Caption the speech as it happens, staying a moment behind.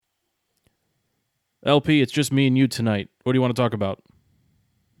LP, it's just me and you tonight. What do you want to talk about?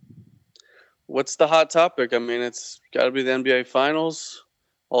 What's the hot topic? I mean, it's got to be the NBA Finals.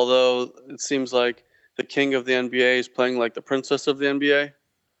 Although it seems like the king of the NBA is playing like the princess of the NBA.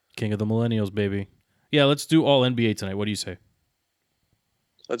 King of the Millennials, baby. Yeah, let's do all NBA tonight. What do you say?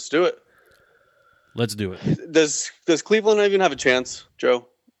 Let's do it. Let's do it. Does Cleveland even have a chance, Joe?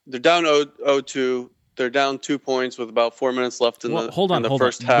 They're down 0-2. They're down 2 points with about 4 minutes left in the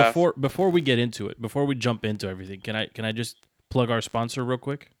first half. Before we get into it, before we jump into everything, can I just plug our sponsor real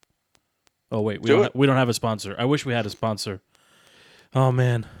quick? Oh wait, we don't have a sponsor. I wish we had a sponsor. Oh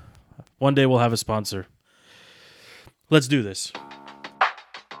man, one day we'll have a sponsor. Let's do this.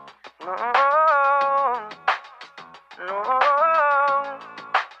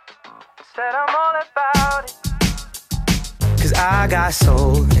 I got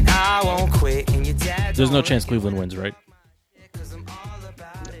soul and I won't quit. And your dad There's no chance Cleveland wins, right?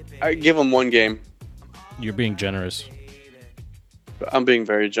 I give them one game. You're being generous. I'm being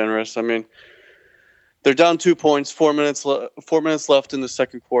very generous. I mean, they're down 2 points, 4 minutes left in the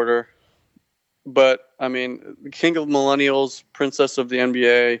second quarter. But I mean, the king of millennials, princess of the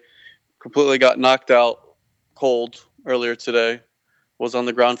NBA, completely got knocked out cold earlier today. Was on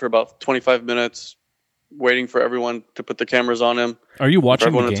the ground for about 25 minutes. Waiting for everyone to put the cameras on him. Are you watching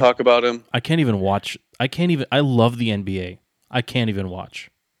everyone the game? To talk about him? I can't even watch. I love the NBA. I can't even watch.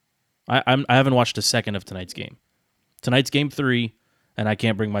 I haven't watched a second of tonight's game. Tonight's game 3, and I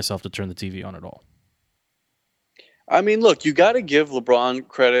can't bring myself to turn the TV on at all. I mean, look, you got to give LeBron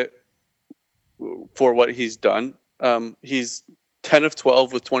credit for what he's done. He's 10 of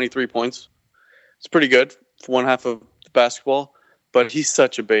 12 with 23 points. It's pretty good for one half of basketball. But he's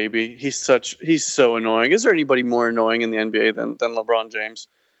such a baby. He's so annoying. Is there anybody more annoying in the NBA than LeBron James?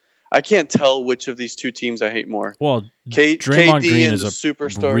 I can't tell which of these two teams I hate more. Well, Draymond Green is a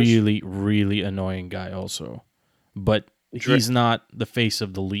superstars. Really, really annoying guy also. But he's not the face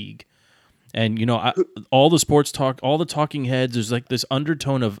of the league. And, you know, all the sports talk, all the talking heads, there's like this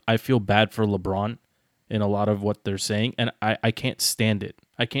undertone of I feel bad for LeBron in a lot of what they're saying. And I can't stand it.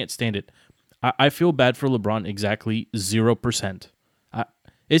 I can't stand it. I feel bad for LeBron exactly 0%.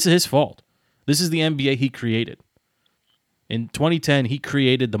 It's his fault. This is the NBA he created. In 2010, he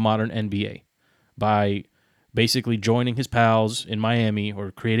created the modern NBA by basically joining his pals in Miami or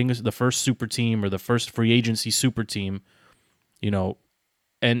creating the first super team or the first free agency super team, you know.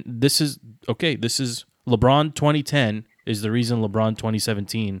 And this is LeBron 2010 is the reason LeBron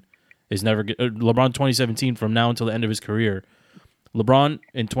 2017 is never LeBron 2017 from now until the end of his career. LeBron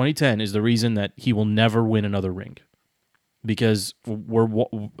in 2010 is the reason that he will never win another ring. Because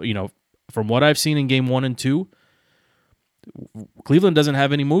from what I've seen in game 1 and 2, Cleveland doesn't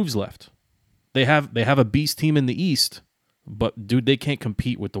have any moves left. They have a beast team in the East, but dude, they can't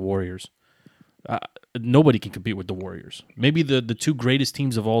compete with the Warriors. Nobody can compete with the Warriors. Maybe the two greatest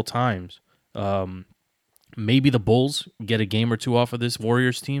teams of all times. Maybe the Bulls get a game or two off of this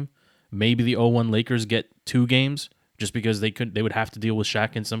Warriors team. Maybe the 0-1 Lakers get 2 games just because they would have to deal with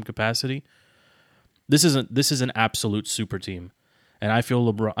Shaq in some capacity. This is an absolute super team, and I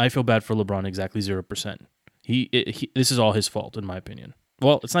feel bad for LeBron exactly 0%. This is all his fault in my opinion.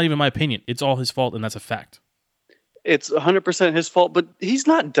 Well, it's not even my opinion. It's all his fault, and that's a fact. It's 100% his fault, but he's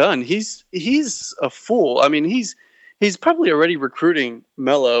not done. He's a fool. I mean, he's probably already recruiting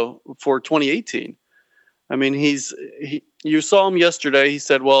Melo for 2018. I mean, you saw him yesterday. He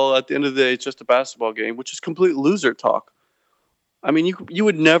said, "Well, at the end of the day, it's just a basketball game," which is complete loser talk. I mean, you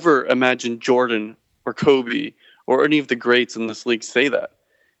would never imagine Jordan or Kobe or any of the greats in this league say that.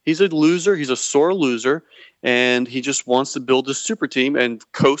 He's a loser. He's a sore loser, and he just wants to build a super team and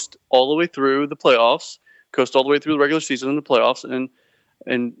coast all the way through the playoffs, coast all the way through the regular season and the playoffs,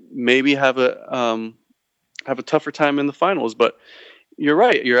 and maybe have a tougher time in the finals. But you're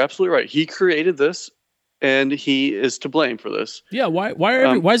right. You're absolutely right. He created this, and he is to blame for this. Yeah.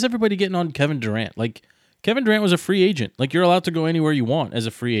 Why is everybody getting on Kevin Durant? Like, Kevin Durant was a free agent. Like, you're allowed to go anywhere you want as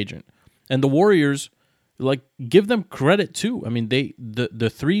a free agent. And the Warriors, like, give them credit too. I mean,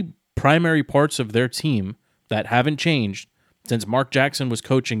 the 3 primary parts of their team that haven't changed since Mark Jackson was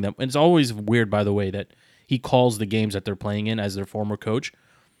coaching them. And it's always weird, by the way, that he calls the games that they're playing in as their former coach.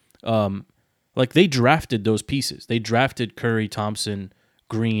 Like, they drafted those pieces. They drafted Curry, Thompson,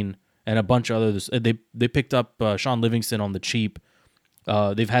 Green, and a bunch of others. They picked up Sean Livingston on the cheap.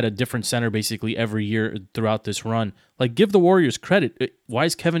 They've had a different center basically every year throughout this run. Like, give the Warriors credit. Why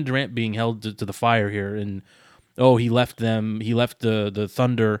is Kevin Durant being held to the fire here? And he left them. He left the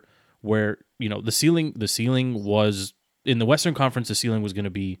Thunder, where the ceiling was in the Western Conference. The ceiling was going to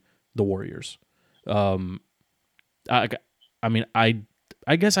be the Warriors. I mean,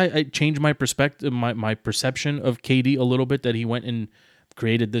 I guess I changed my perspective, my perception of KD a little bit, that he went and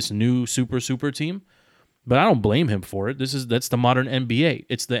created this new super team. But I don't blame him for it. That's the modern NBA.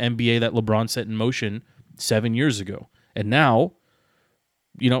 It's the NBA that LeBron set in motion 7 years ago. And now,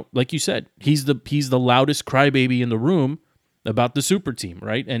 like you said, he's the loudest crybaby in the room about the super team,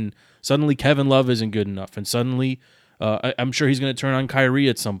 right? And suddenly Kevin Love isn't good enough, and suddenly I'm sure he's going to turn on Kyrie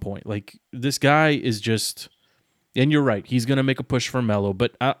at some point. Like, this guy is just, and you're right, he's going to make a push for Melo,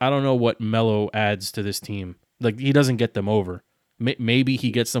 but I don't know what Melo adds to this team. Like, he doesn't get them over. Maybe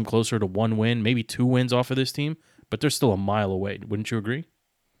he gets them closer to 1 win, maybe 2 wins off of this team, but they're still a mile away. Wouldn't you agree?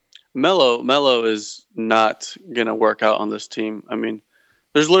 Melo is not going to work out on this team. I mean,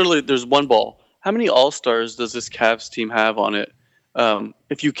 there's one ball. How many All-Stars does this Cavs team have on it?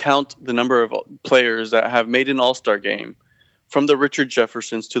 If you count the number of players that have made an All-Star game, from the Richard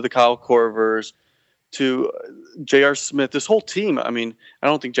Jeffersons to the Kyle Korvers to J.R. Smith, this whole team, I mean, I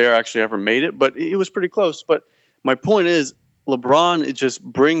don't think J.R. actually ever made it, but it was pretty close. But my point is, LeBron, it just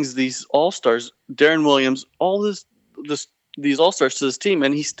brings these All-Stars, Darren Williams, all these All-Stars to this team,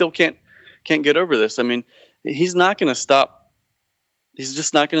 and he still can't get over this. I mean, he's not going to stop. He's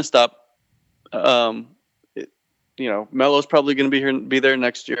just not going to stop. Melo's probably going to be there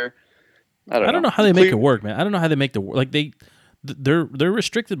next year. I don't know how they make it work, man. I don't know how they make they're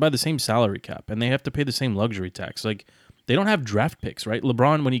restricted by the same salary cap, and they have to pay the same luxury tax. Like, they don't have draft picks, right?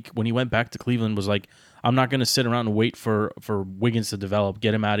 LeBron, when he went back to Cleveland, was like, I'm not going to sit around and wait for Wiggins to develop.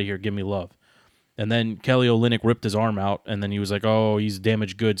 Get him out of here. Give me Love. And then Kelly Olynyk ripped his arm out, and then he was like, oh, he's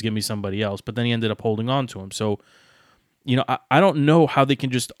damaged goods. Give me somebody else. But then he ended up holding on to him. So, I don't know how they can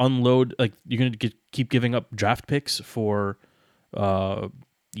just unload. Like, you're going to keep giving up draft picks for, I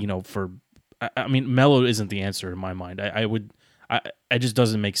mean, Melo isn't the answer in my mind. It just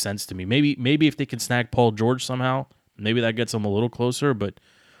doesn't make sense to me. Maybe if they can snag Paul George somehow, maybe that gets them a little closer. But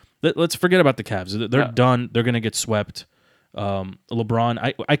let's forget about the Cavs. They're done. They're going to get swept.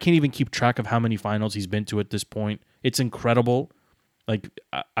 LeBron, I can't even keep track of how many finals he's been to at this point. It's incredible. Like,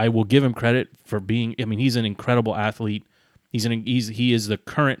 I will give him credit for being. I mean, he's an incredible athlete. He is the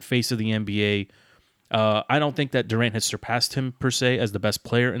current face of the NBA. I don't think that Durant has surpassed him per se as the best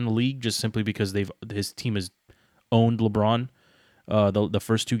player in the league, just simply because his team has owned LeBron the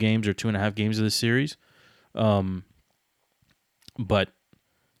first 2 games or 2.5 games of this series. But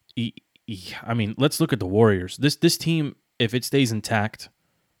I mean, let's look at the Warriors. This team, if it stays intact,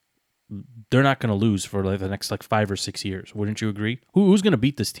 they're not going to lose for the next 5 or 6 years. Wouldn't you agree? Who's going to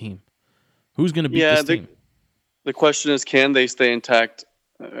beat this team? Who's going to beat this team? The question is, can they stay intact?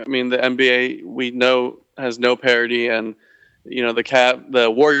 I mean, the NBA, we know, has no parity, and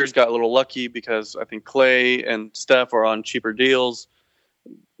the Warriors got a little lucky because I think Klay and Steph are on cheaper deals.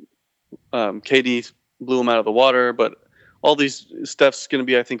 KD blew them out of the water, but all these, Steph's going to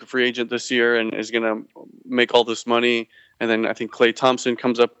be, I think, a free agent this year and is going to make all this money. And then I think Klay Thompson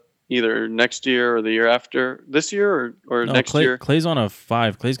comes up either next year or the year after. This year or next year? Klay's on a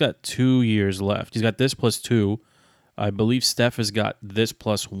 5. Klay's got 2 years left. He's got this plus 2. I believe Steph has got this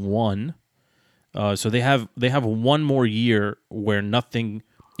plus 1. So they have 1 more year where nothing,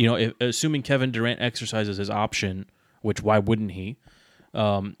 assuming Kevin Durant exercises his option, which why wouldn't he?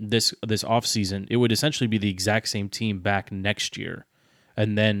 This offseason, it would essentially be the exact same team back next year.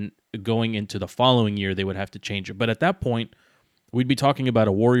 And then going into the following year, they would have to change it. But at that point, we'd be talking about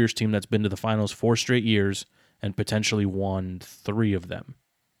a Warriors team that's been to the finals 4 straight years and potentially won 3 of them.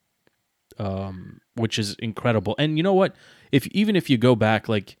 Which is incredible. And you know what? Even if you go back,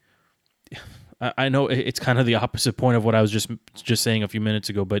 like, I know it's kind of the opposite point of what I was just saying a few minutes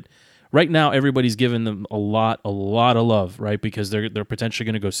ago, but right now everybody's giving them a lot of love, right? Because they're potentially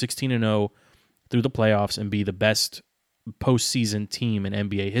going to go 16-0 through the playoffs and be the best postseason team in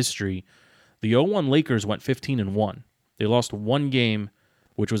NBA history. The 0-1 Lakers went 15-1. They lost 1 game,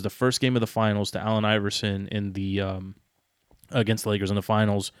 which was the first game of the finals, to Allen Iverson in the against the Lakers in the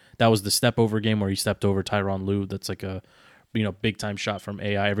finals. That was the step over game where he stepped over Tyronn Lue. That's like a big time shot from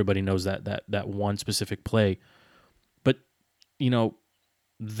AI. Everybody knows that one specific play. But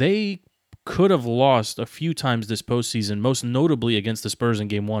they could have lost a few times this postseason, most notably against the Spurs in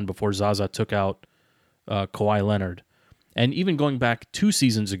Game 1 before Zaza took out Kawhi Leonard. And even going back 2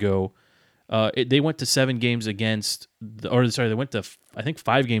 seasons ago, they went to 7 games against, they went to I think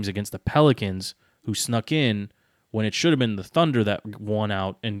 5 games against the Pelicans, who snuck in when it should have been the Thunder that won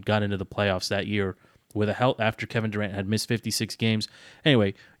out and got into the playoffs that year with a help after Kevin Durant had missed 56 games.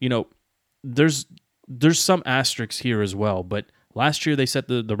 Anyway, there's some asterisks here as well, but last year they set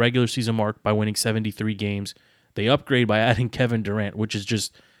the regular season mark by winning 73 games. They upgrade by adding Kevin Durant, which is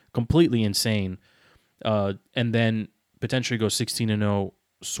just completely insane. And then potentially go 16-0,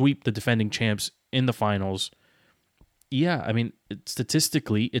 sweep the defending champs in the finals. Yeah, I mean,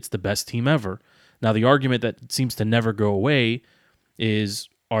 statistically, it's the best team ever. Now, the argument that seems to never go away is,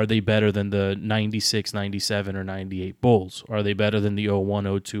 are they better than the 96, 97, or 98 Bulls? Are they better than the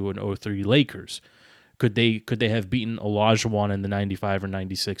 01, 02, and 03 Lakers? Could they have beaten Olajuwon and the 95 or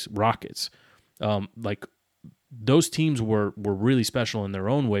 96 Rockets? Like, those teams were really special in their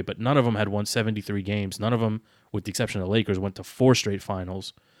own way, but none of them had won 73 games. None of them, with the exception of the Lakers, went to 4 straight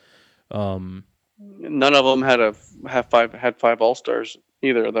finals. None of them had five All-Stars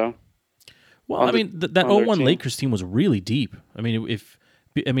either, though. Well, I mean, that 01 Lakers team was really deep. I mean,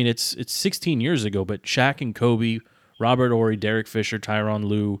 it's 16 years ago, but Shaq and Kobe, Robert Horry, Derek Fisher, Tyronn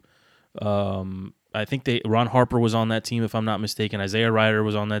Lue, I think Ron Harper was on that team, if I'm not mistaken. Isaiah Ryder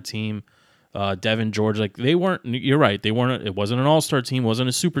was on that team. Devin George, like, they weren't. You're right, they weren't. It wasn't an all-star team, wasn't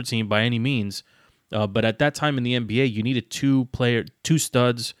a super team by any means. But at that time in the NBA, you needed two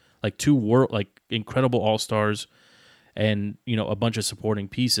studs, like incredible all-stars, and a bunch of supporting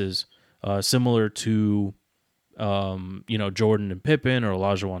pieces, similar to Jordan and Pippen or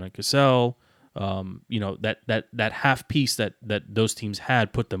Olajuwon and Cassell. That half piece that those teams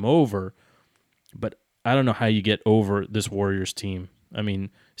had put them over. But I don't know how you get over this Warriors team. I mean,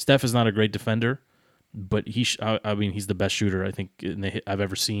 Steph is not a great defender, but he's the best shooter I think I've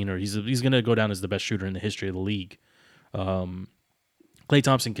ever seen, or he's going to go down as the best shooter in the history of the league. Klay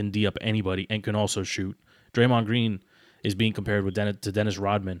Thompson can D up anybody and can also shoot. Draymond Green is being compared to Dennis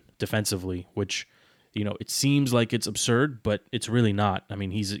Rodman defensively, which it seems like it's absurd, but it's really not. I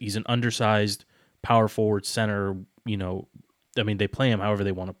mean, he's an undersized power forward center. I mean, they play him however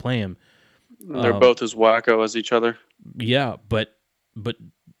they want to play him. They're both as wacko as each other. Yeah, but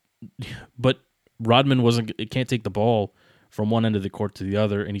Rodman can't take the ball from one end of the court to the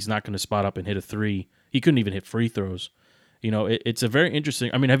other, and he's not going to spot up and hit a three. He couldn't even hit free throws. It's a very interesting.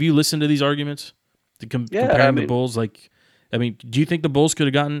 I mean, have you listened to these arguments comparing the Bulls? Do you think the Bulls could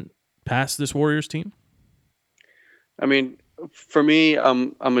have gotten past this Warriors team? I mean, for me,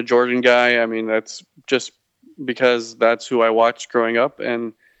 I'm a Jordan guy. I mean, that's just because that's who I watched growing up,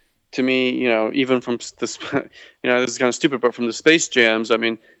 and to me, even from this, this is kind of stupid, but from the Space Jams, I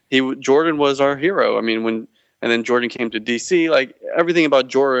mean, Jordan was our hero. I mean, and then Jordan came to DC, like everything about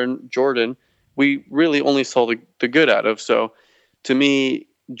Jordan, we really only saw the good out of. So to me,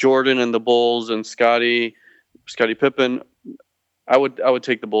 Jordan and the Bulls and Scottie Pippen, I would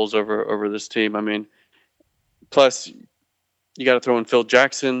take the Bulls over this team. I mean, plus you got to throw in Phil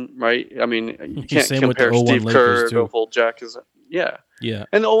Jackson, right? I mean, you can't compare Steve Kerr to Phil Jackson. Yeah. Yeah.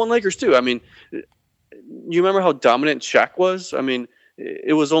 And the 01 Lakers too. I mean, you remember how dominant Shaq was? I mean,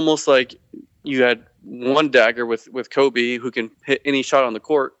 it was almost like you had one dagger with Kobe who can hit any shot on the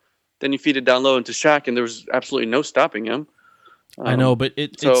court. Then you feed it down low into Shaq, and there was absolutely no stopping him. I know, but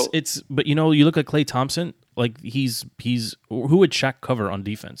but you look at Klay Thompson, like he's who would Shaq cover on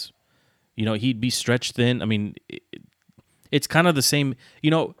defense? He'd be stretched thin. I mean, it's kind of the same.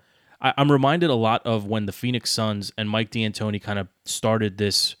 I'm reminded a lot of when the Phoenix Suns and Mike D'Antoni kind of started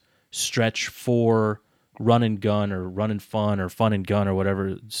this stretch for run and gun or run and fun or fun and gun or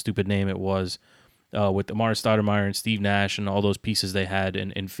whatever stupid name it was, with Amar'e Stoudemire and Steve Nash and all those pieces they had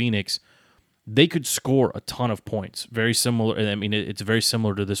in Phoenix. They could score a ton of points. Very similar. I mean, it's very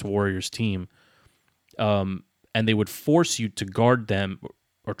similar to this Warriors team. And they would force you to guard them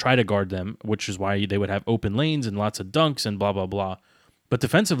or try to guard them, which is why they would have open lanes and lots of dunks and blah, blah, blah. But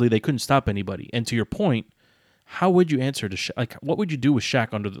defensively, they couldn't stop anybody. And to your point, how would you answer to Shaq? Like, what would you do with Shaq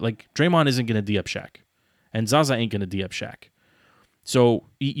Draymond isn't going to D up Shaq, and Zaza ain't going to D up Shaq. So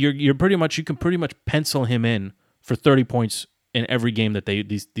you can pretty much pencil him in for 30 points in every game that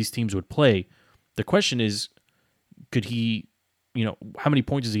these teams would play. The question is, could he, how many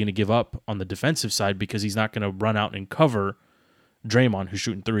points is he going to give up on the defensive side because he's not going to run out and cover Draymond, who's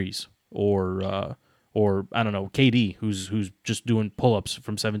shooting threes, or I don't know, KD, who's just doing pull-ups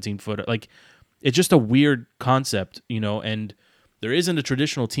from 17 foot. Like, it's just a weird concept, and there isn't a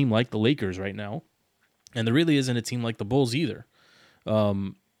traditional team like the Lakers right now, and there really isn't a team like the Bulls either.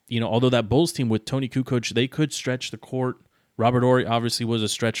 Although that Bulls team with Tony Kukoc, they could stretch the court. Robert Horry obviously was a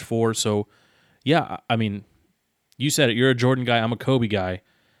stretch four, so yeah, I mean, you said it. You're a Jordan guy. I'm a Kobe guy.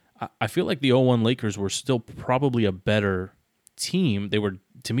 I feel like the 01 Lakers were still probably a better team.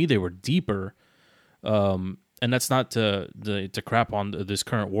 To me, they were deeper. And that's not to crap on this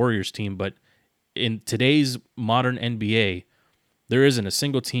current Warriors team, but in today's modern NBA, there isn't a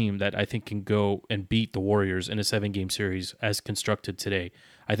single team that I think can go and beat the Warriors in a 7-game series as constructed today.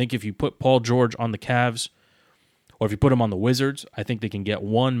 I think if you put Paul George on the Cavs, or if you put him on the Wizards, I think they can get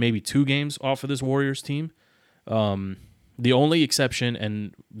 1, maybe 2 games off of this Warriors team. The only exception,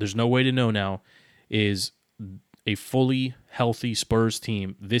 and there's no way to know now, is a fully healthy Spurs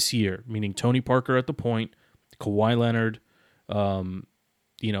team this year, meaning Tony Parker at the point, Kawhi Leonard.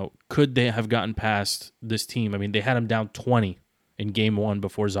 Could they have gotten past this team? I mean, they had him down 20 in Game 1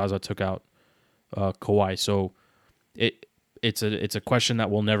 before Zaza took out Kawhi. So it's a question that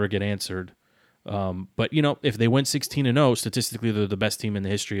will never get answered. But if they went 16-0, statistically they're the best team in the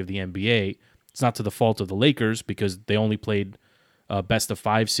history of the NBA. It's not to the fault of the Lakers because they only played best of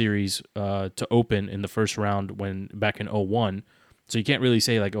 5 series to open in the first round back in 2001. So you can't really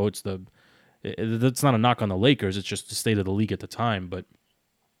say like, oh, that's not a knock on the Lakers. It's just the state of the league at the time. But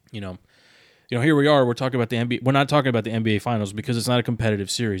here we are. We're talking about the NBA. We're not talking about the NBA Finals because it's not a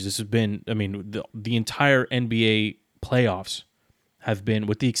competitive series. This has been, the entire NBA playoffs have been,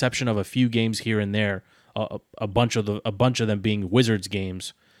 with the exception of a few games here and there, a bunch of them being Wizards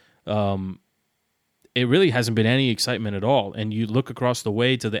games. It really hasn't been any excitement at all. And you look across the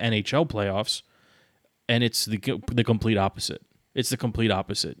way to the NHL playoffs, and it's the complete opposite. It's the complete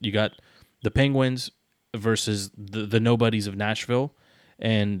opposite. You got the Penguins versus the nobodies of Nashville.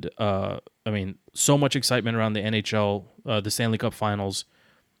 And, so much excitement around the NHL, the Stanley Cup Finals.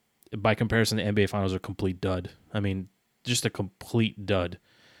 By comparison, the NBA Finals are a complete dud. Just a complete dud.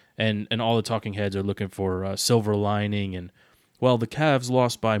 And all the talking heads are looking for silver lining. And, well, the Cavs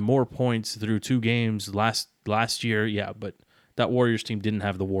lost by more points through 2 games last year. Yeah, but that Warriors team didn't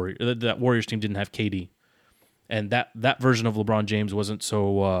have that Warriors team didn't have KD. And that version of LeBron James wasn't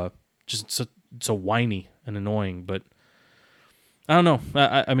so whiny and annoying, but I don't know.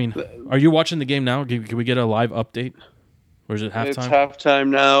 Are you watching the game now? Can we get a live update? Or is it halftime? It's halftime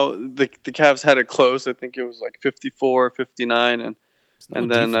now. The Cavs had it close. I think it was like 54-59,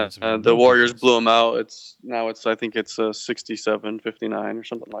 and then the Warriors blew them out. I think it's 67-59 or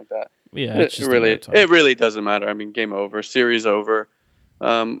something like that. Yeah, it really doesn't matter. Game over, series over.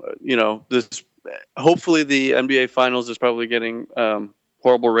 This hopefully the NBA Finals is probably getting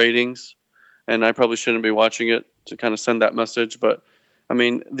horrible ratings, and I probably shouldn't be watching it to kind of send that message. But the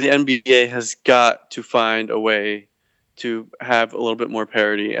NBA has got to find a way to have a little bit more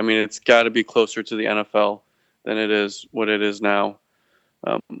parity. It's got to be closer to the NFL than it is what it is now.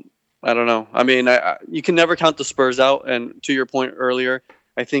 I don't know. You can never count the Spurs out. And to your point earlier,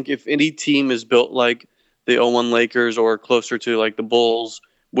 I think if any team is built like the 2001 Lakers or closer to like the Bulls,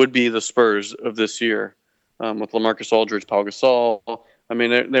 would be the Spurs of this year, with LaMarcus Aldridge, Pau Gasol.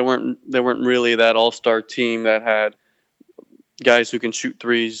 They weren't really that all-star team that had guys who can shoot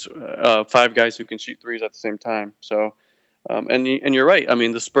threes, 5 guys who can shoot threes at the same time. So, and you're right.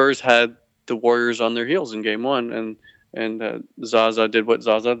 The Spurs had the Warriors on their heels in Game 1, and Zaza did what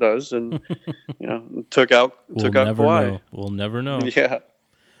Zaza does, and took out Kawhi. We'll never know. Yeah.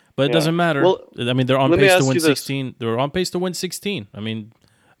 But it doesn't matter. Well, they're on pace to win 16. They're on pace to win 16.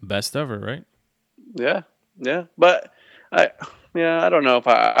 Best ever, right? Yeah. But I don't know if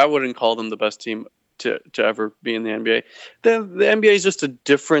I wouldn't call them the best team to ever be in the NBA. The NBA is just a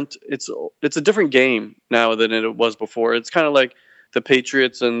different game now than it was before. It's kind of like the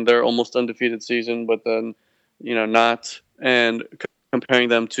Patriots and their almost undefeated season, but then not, and comparing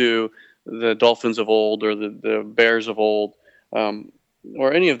them to the Dolphins of old or the Bears of old.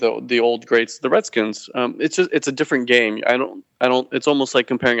 Or any of the old greats, the Redskins. It's a different game. I don't. It's almost like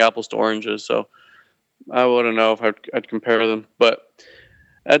comparing apples to oranges. So I wouldn't know if I'd compare them. But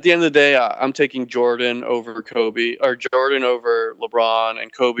at the end of the day, I'm taking Jordan over Kobe, or Jordan over LeBron,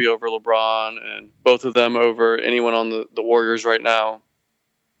 and Kobe over LeBron, and both of them over anyone on the Warriors right now.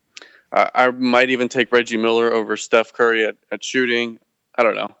 I might even take Reggie Miller over Steph Curry at shooting. I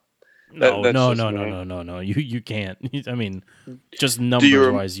don't know. No. You can't. Just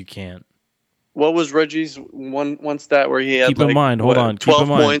numbers-wise, you can't. What was Reggie's one stat where he had Keep in mind, 12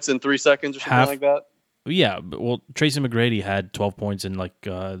 points in 3 seconds or something like that? Yeah, Tracy McGrady had 12 points in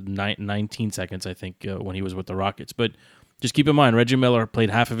 19 seconds, I think, when he was with the Rockets. But just keep in mind, Reggie Miller played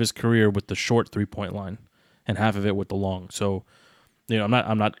half of his career with the short 3-point line and half of it with the long. So, I'm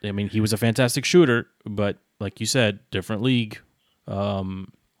not. He was a fantastic shooter, but like you said, different league. And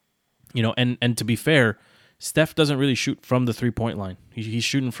to be fair, Steph doesn't really shoot from the 3-point line. He's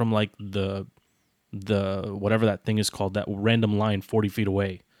shooting from like the whatever that thing is called, that random line 40 feet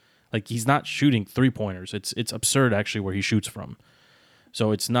away. Like, he's not shooting 3-pointers. It's absurd actually where he shoots from.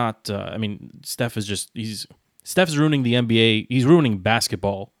 So it's not. Steph is Steph's ruining the NBA. He's ruining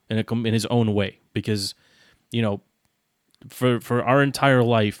basketball in his own way because, for our entire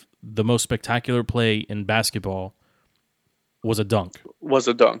life, the most spectacular play in basketball was a dunk.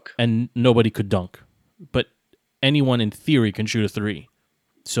 And nobody could dunk. But anyone in theory can shoot a 3.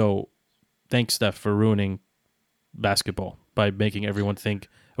 So thanks, Steph, for ruining basketball by making everyone think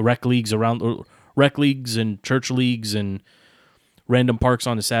rec leagues and church leagues and random parks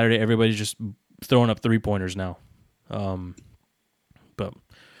on a Saturday. Everybody's just throwing up 3-pointers now. But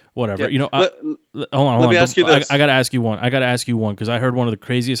whatever. Yeah. Hold on. Let me ask you this. I got to ask you one because I heard one of the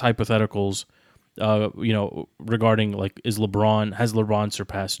craziest hypotheticals. Regarding like has LeBron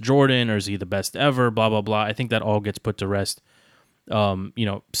surpassed Jordan, or is he the best ever? Blah blah blah. I think that all gets put to rest. 7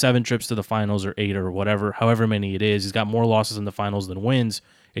 trips to the finals or 8 or whatever, however many it is. He's got more losses in the finals than wins.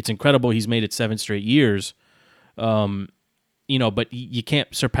 It's incredible. He's made it 7 straight years. But you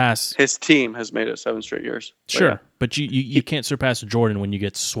can't surpass. His team has made it 7 straight years. Sure, but you can't surpass Jordan when you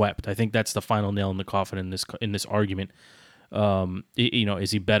get swept. I think that's the final nail in the coffin in this argument.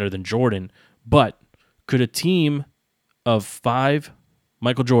 Is he better than Jordan? But could a team of 5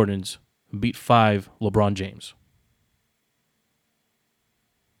 Michael Jordans beat 5 LeBron James?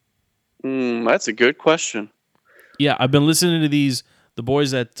 That's a good question. Yeah, I've been listening to the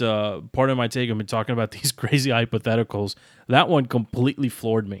boys at Part of My Take have been talking about these crazy hypotheticals. That one completely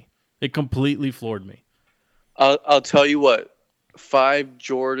floored me. It completely floored me. I'll tell you what. 5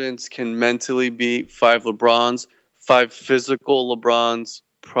 Jordans can mentally beat 5 LeBrons. 5 physical LeBrons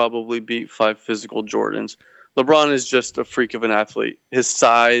probably beat 5 physical Jordans. LeBron is just a freak of an athlete. His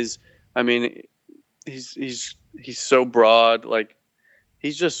size, I mean, he's so broad. Like,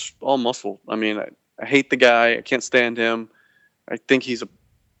 he's just all muscle. I mean, I hate the guy. I can't stand him. I think he's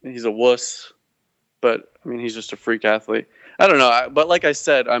a wuss. But I mean, he's just a freak athlete. I don't know. But like I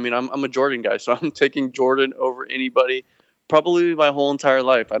said, I mean, I'm a Jordan guy, so I'm taking Jordan over anybody probably my whole entire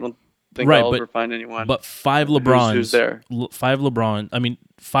life. I don't think I'll ever find anyone. But 5 LeBrons, who's there. 5 LeBron. I mean,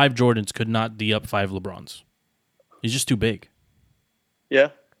 5 Jordans could not D up 5 LeBrons. He's just too big. Yeah.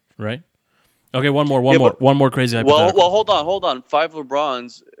 Right. Okay. One more crazy hypothetical. Well, hold on. 5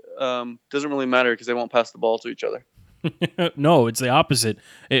 LeBrons doesn't really matter because they won't pass the ball to each other. No, it's the opposite.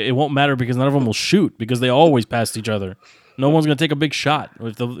 It won't matter because none of them will shoot because they always pass each other. No one's going to take a big shot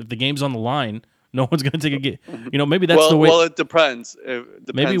if the game's on the line. No one's going to take a game. Maybe that's the way. Well, it depends.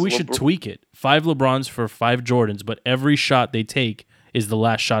 Maybe we should tweak it. 5 LeBrons for 5 Jordans, but every shot they take is the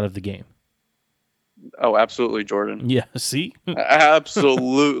last shot of the game. Oh, absolutely, Jordan. Yeah, see?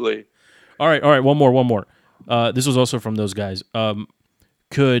 Absolutely. All right. One more. This was also from those guys.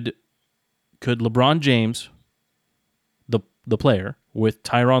 Could LeBron James, the player, with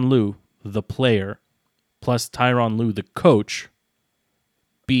Tyronn Lue, the player, plus Tyronn Lue, the coach,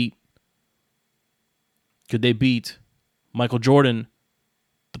 could they beat Michael Jordan,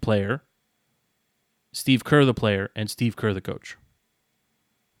 the player, Steve Kerr, the player, and Steve Kerr, the coach?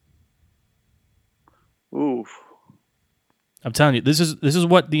 Oof. I'm telling you, this is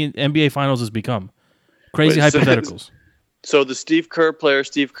what the NBA Finals has become. Crazy hypotheticals. So the Steve Kerr player,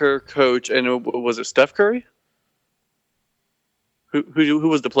 Steve Kerr coach, and was it Steph Curry? Who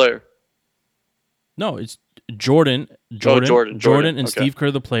was the player? No, it's Jordan, and okay. Steve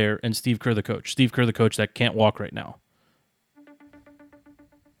Kerr the player, and Steve Kerr the coach. Steve Kerr the coach that can't walk right now.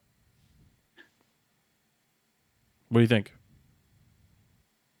 What do you think?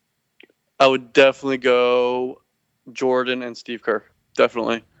 I would definitely go Jordan and Steve Kerr.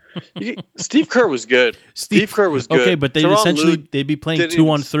 Definitely. Steve Kerr was good. Steve Kerr was good. Okay, but they'd be playing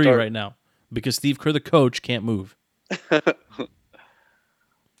 2-on-3 right now because Steve Kerr the coach can't move.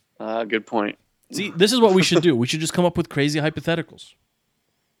 Good point. See, this is what we should do. We should just come up with crazy hypotheticals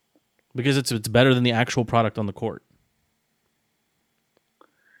because it's better than the actual product on the court.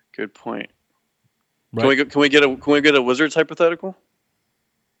 Good point. Right. Can we get a Wizards hypothetical?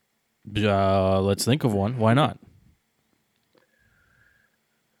 Let's think of one. Why not?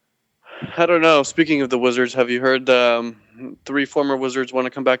 I don't know. Speaking of the Wizards, have you heard 3 former Wizards want to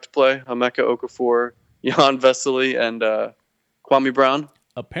come back to play? Emeka Okafor, Jan Vesely, and Kwame Brown.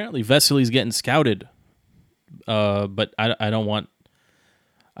 Apparently, Vesely's getting scouted, but I don't want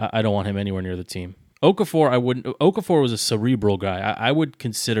him anywhere near the team. Okafor was a cerebral guy. I would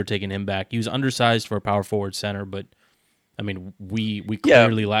consider taking him back. He was undersized for a power forward center, but I mean, we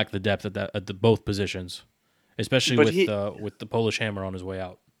clearly lack the depth at both positions, especially with the Polish Hammer on his way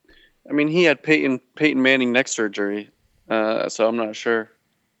out. I mean, he had Peyton Manning neck surgery, so I'm not sure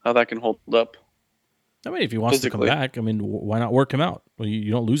how that can hold up. I mean, if he wants to come back, I mean, why not work him out? Well,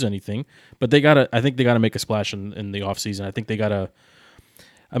 you don't lose anything. But I think they gotta make a splash in the offseason. I think they gotta.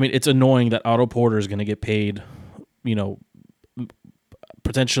 I mean, it's annoying that Otto Porter is going to get paid,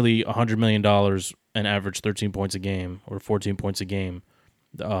 potentially $100 million and average 13 points a game or 14 points a game.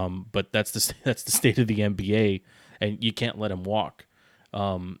 But that's the state of the NBA, and you can't let him walk.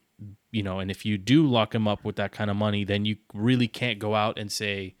 And if you do lock him up with that kind of money, then you really can't go out and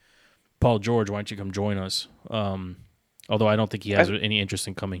say, Paul George, why don't you come join us? Although I don't think he has any interest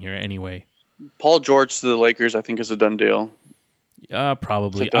in coming here anyway. Paul George to the Lakers, I think, is a done deal.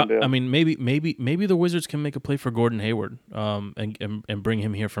 Probably. I mean, maybe the Wizards can make a play for Gordon Hayward, and bring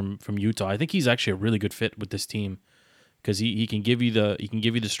him here from Utah. I think he's actually a really good fit with this team because he can give you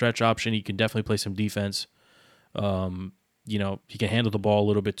the stretch option. He can definitely play some defense. He can handle the ball a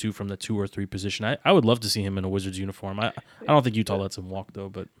little bit too from the 2 or 3 position. I would love to see him in a Wizards uniform. I don't think Utah lets him walk though.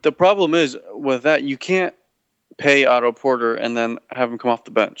 But the problem is with that, you can't pay Otto Porter and then have him come off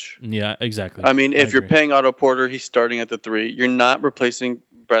the bench. Yeah, exactly. I mean, if you're paying Otto Porter, he's starting at the 3. You're not replacing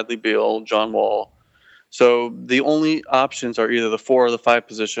Bradley Beal, John Wall. So the only options are either the 4 or the 5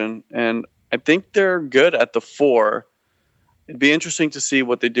 position, and I think they're good at the 4. It'd be interesting to see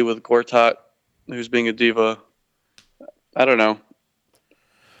what they do with Gortat, who's being a diva. I don't know.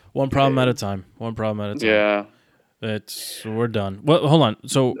 One problem at a time. Yeah. We're done. Well, hold on.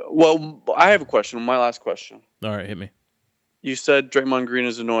 So, I have a question. My last question. All right, hit me. You said Draymond Green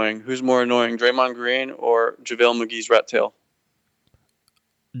is annoying. Who's more annoying, Draymond Green or JaVale McGee's rat tail?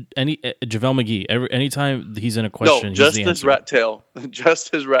 JaVale McGee. Anytime he's in a question, no, just he's the his answer. Rat tail.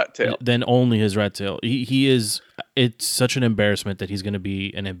 Just his rat tail. Then only his rat tail. He is. It's such an embarrassment that he's going to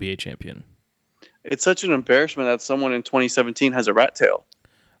be an NBA champion. It's such an embarrassment that someone in 2017 has a rat tail.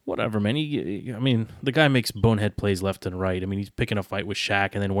 Whatever, man. The guy makes bonehead plays left and right. I mean, he's picking a fight with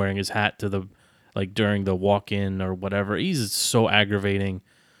Shaq and then wearing his hat to during the walk-in or whatever. He's so aggravating.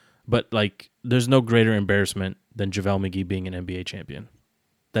 But, there's no greater embarrassment than JaVale McGee being an NBA champion.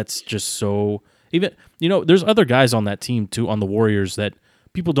 That's just so... Even, there's other guys on that team, too, on the Warriors that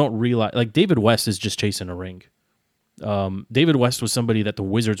people don't realize. Like, David West is just chasing a ring. David West was somebody that the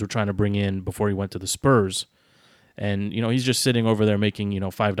Wizards were trying to bring in before he went to the Spurs. And, he's just sitting over there making,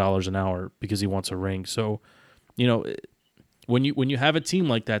 $5 an hour because he wants a ring. So, when you have a team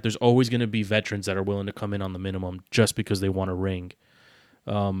like that, there's always going to be veterans that are willing to come in on the minimum just because they want a ring.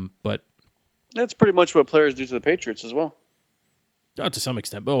 But that's pretty much what players do to the Patriots as well. To some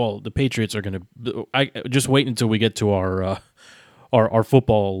extent. But, well, the Patriots are going to... I just wait until we get to our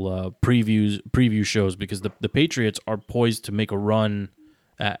football preview shows because the Patriots are poised to make a run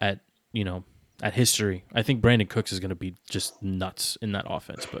at history. I think Brandon Cooks is going to be just nuts in that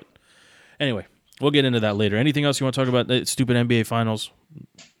offense. But anyway, we'll get into that later. Anything else you want to talk about? The stupid NBA Finals?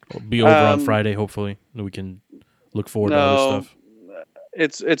 It'll be over on Friday, hopefully. We can look forward to other stuff.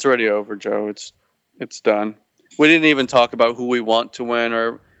 It's already over, Joe. It's done. We didn't even talk about who we want to win,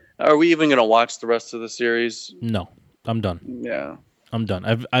 or are we even going to watch the rest of the series? No, I'm done. Yeah, I'm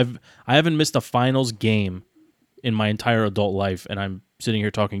done. I haven't missed a finals game in my entire adult life, and I'm sitting here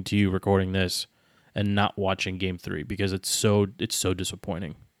talking to you, recording this, and not watching Game 3 because it's so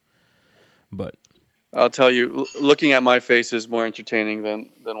disappointing. But I'll tell you, looking at my face is more entertaining than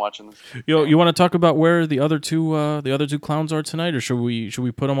watching this. You want to talk about where the other two clowns are tonight, or should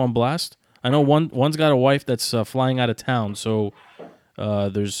we put them on blast? I know one's got a wife that's flying out of town, so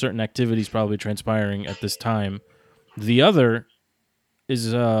there's certain activities probably transpiring at this time. The other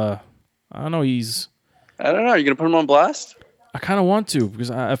is I don't know. You're gonna put him on blast? I kind of want to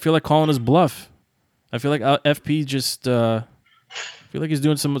because I feel like calling his bluff. I feel like FP just I feel like he's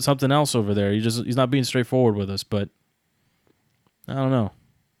doing something else over there. He's not being straightforward with us, but I don't know.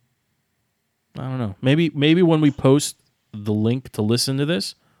 Maybe when we post the link to listen to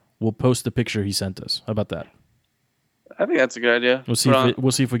this, we'll post the picture he sent us. How about that? I think that's a good idea.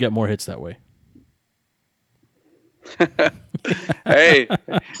 We'll see if we get more hits that way. Hey,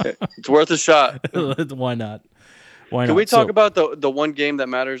 it's worth a shot. Why not? Can we talk about the one game that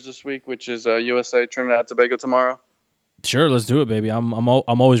matters this week, which is USA Trinidad and Tobago tomorrow? Sure, let's do it, baby. I'm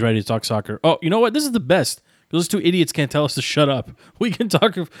always ready to talk soccer. Oh, you know what? This is the best. Those two idiots can't tell us to shut up. We can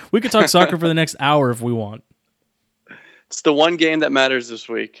talk soccer for the next hour if we want. It's the one game that matters this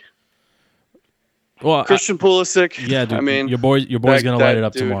week. Well, Christian Pulisic. Yeah, dude. I mean, your boy's gonna light it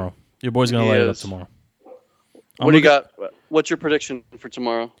up tomorrow. Your boy's gonna light it up tomorrow. What do you got? What's your prediction for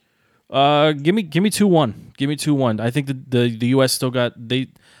tomorrow? Give me 2-1. Give me 2-1. I think the U.S. still got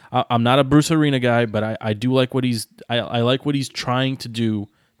I'm not a Bruce Arena guy, but I do like what I like what he's trying to do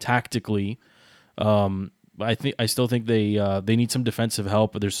tactically. I still think they need some defensive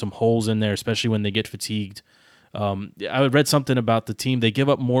help, but there's some holes in there, especially when they get fatigued. I read something about the team. They give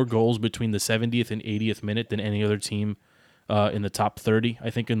up more goals between the 70th and 80th minute than any other team in the top 30,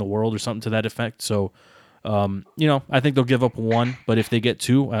 I think, in the world or something to that effect. So, I think they'll give up 1, but if they get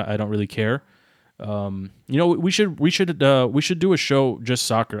 2, I don't really care. We should do a show just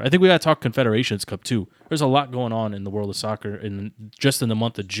soccer. I think we got to talk Confederations Cup too. There's a lot going on in the world of soccer just in the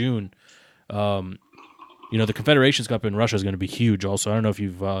month of June. The Confederations Cup in Russia is going to be huge. Also, I don't know if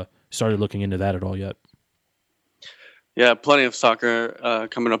you've started looking into that at all yet. Yeah, plenty of soccer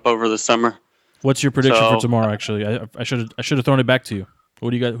coming up over the summer. What's your prediction for tomorrow? Actually, I should have thrown it back to you.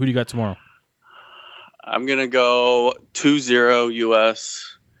 What do you got? Who do you got tomorrow? I'm gonna go 2-0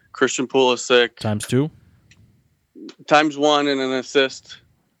 U.S. Christian Pulisic ×2, ×1 and an assist.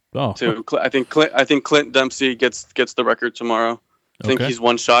 Oh, I think Clint Dempsey gets the record tomorrow. I think he's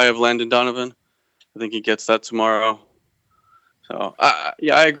one shy of Landon Donovan. I think he gets that tomorrow. So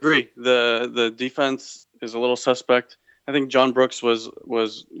I agree. The defense is a little suspect. I think John Brooks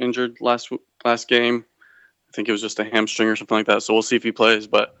was injured last game. I think it was just a hamstring or something like that. So we'll see if he plays.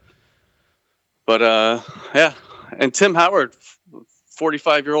 But yeah. And Tim Howard,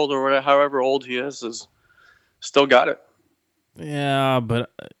 45-year-old or whatever, however old he is still got it. Yeah,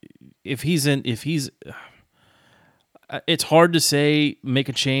 but if he's, it's hard to say make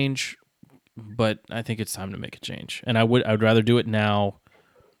a change, but I think it's time to make a change. And I'd rather do it now.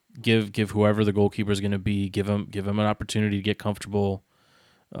 Give whoever the goalkeeper is going to be, give him an opportunity to get comfortable.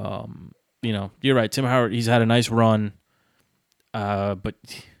 You're right. Tim Howard, he's had a nice run, but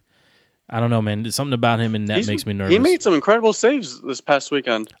I don't know, man. There's something about him in net makes me nervous. He made some incredible saves this past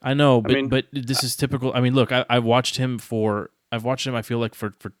weekend. I know, but this is typical. I mean, look, I've watched him. I feel like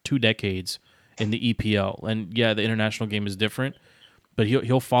for 2 decades in the EPL, and yeah, the international game is different. But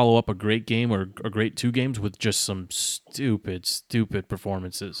he'll follow up a great game or a great 2 games with just some stupid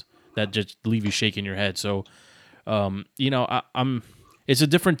performances that just leave you shaking your head. So, it's a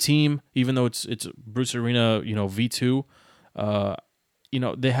different team, even though it's Bruce Arena, V2.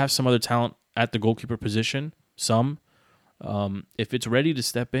 They have some other talent at the goalkeeper position. Some, if it's ready to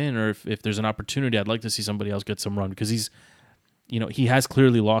step in, or if there's an opportunity, I'd like to see somebody else get some run because he has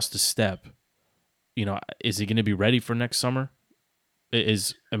clearly lost a step. Is he going to be ready for next summer?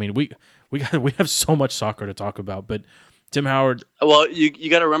 We have so much soccer to talk about, but Tim Howard. Well, you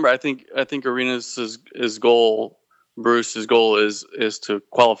got to remember. I think Arenas' goal, Bruce's goal is to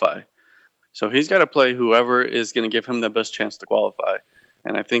qualify. So he's got to play whoever is going to give him the best chance to qualify,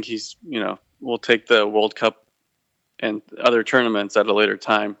 and I think he's will take the World Cup and other tournaments at a later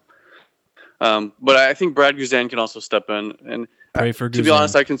time. But I think Brad Guzan can also step in, and pray for Guzan. To be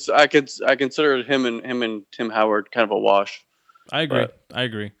honest, I consider him and Tim Howard kind of a wash. I agree.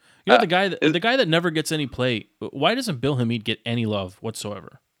 The guy that never gets any play. Why doesn't Bill Hamid get any love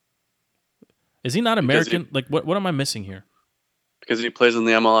whatsoever? Is he not American? What am I missing here? Because he plays in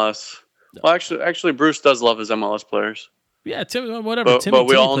the MLS. Well, actually, Bruce does love his MLS players. Yeah, whatever. But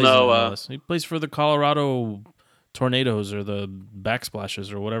we all know he plays for the Colorado Tornadoes or the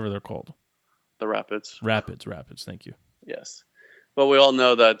Backsplashes or whatever they're called. The Rapids. Rapids. Thank you. Yes, but we all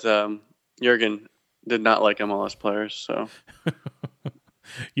know that Jurgen did not like MLS players. So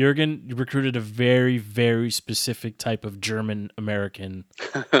Jurgen recruited a very, very specific type of German American,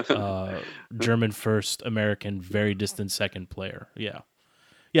 German first American, very distant second player. Yeah.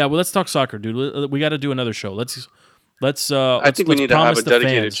 Well, let's talk soccer, dude. We got to do another show. I think we need to have a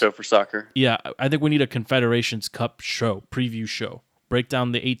dedicated show for soccer. Yeah, I think we need a Confederations Cup show, preview show. Break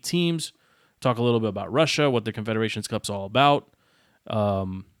down the 8 teams, talk a little bit about Russia, what the Confederations Cup's all about.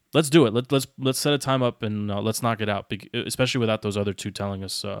 Let's do it. Let's set a time up and let's knock it out, especially without those other 2 telling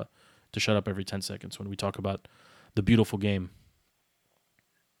us to shut up every 10 seconds when we talk about the beautiful game.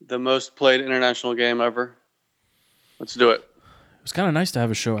 The most played international game ever. Let's do it. It was kind of nice to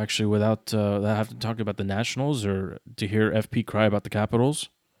have a show actually without having to talk about the Nationals or to hear FP cry about the Capitals.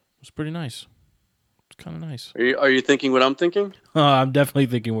 It was pretty nice. It's kind of nice. Are you thinking what I'm thinking? I'm definitely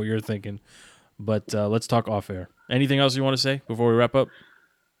thinking what you're thinking. But let's talk off air. Anything else you want to say before we wrap up?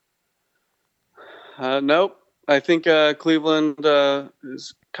 Nope. I think Cleveland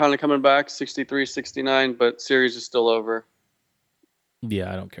is kind of coming back, 63-69, but series is still over.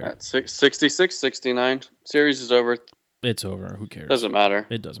 Yeah, I don't care. At 66-69, series is over. It's over. Who cares? Doesn't matter.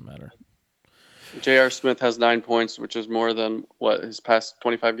 It doesn't matter. J.R. Smith has 9 points, which is more than his past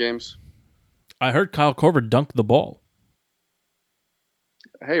 25 games. I heard Kyle Korver dunked the ball.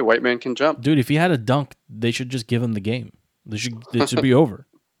 Hey, white man can jump. Dude, if he had a dunk, they should just give him the game. It should be over.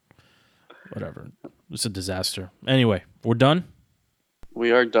 Whatever. It's a disaster. Anyway, we're done?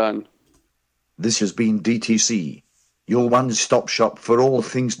 We are done. This has been DTC, your one-stop shop for all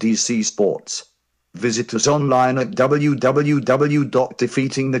things DC sports. Visit us online at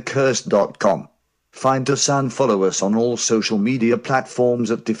www.defeatingthecurse.com. Find us and follow us on all social media platforms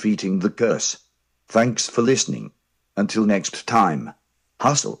at Defeating the Curse. Thanks for listening. Until next time,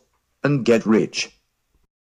 hustle and get rich.